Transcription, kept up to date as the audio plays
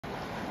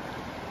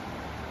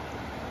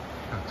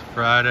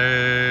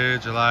Friday,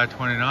 July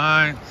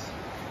 29th.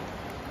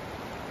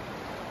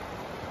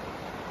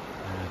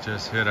 It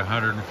just hit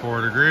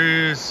 104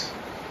 degrees.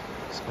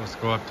 It's supposed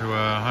to go up to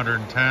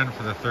 110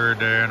 for the third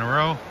day in a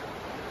row.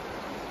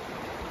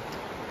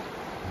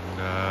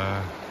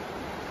 And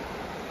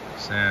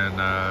saying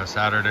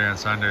Saturday and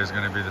Sunday is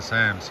going to be the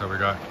same. So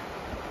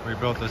we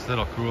built this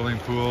little cooling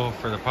pool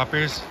for the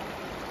puppies.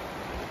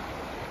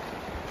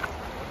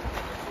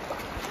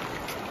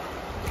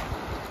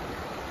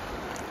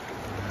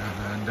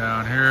 And then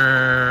down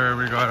here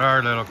we got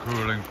our little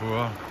cooling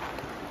pool.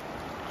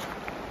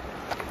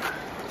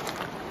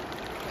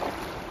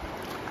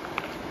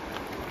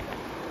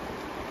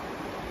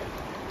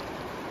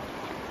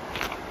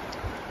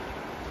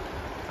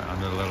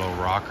 Found a little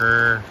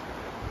rocker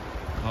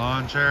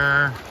lawn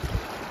chair.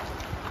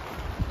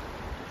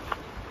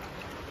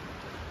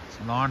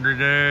 It's laundry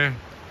day.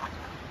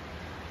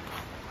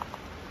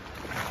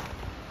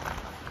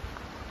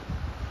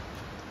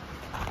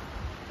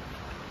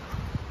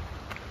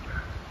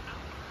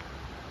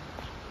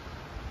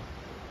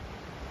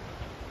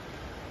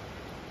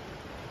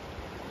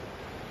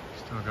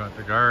 Still got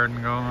the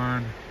garden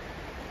going.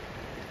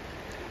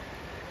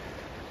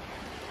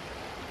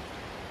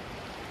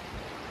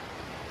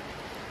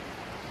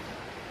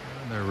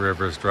 The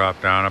river's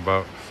dropped down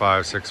about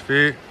 5-6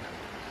 feet.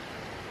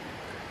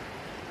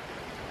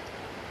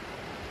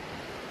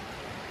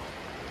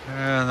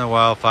 And the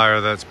wildfire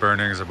that's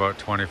burning is about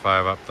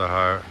 25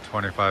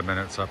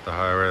 minutes up the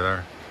highway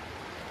there.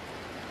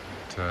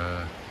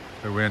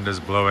 The wind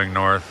is blowing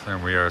north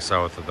and we are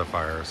south of the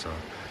fire, so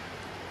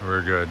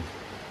we're good.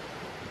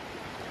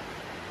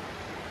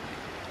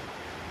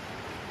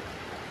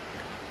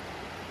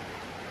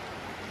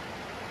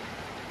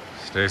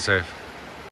 Stay safe.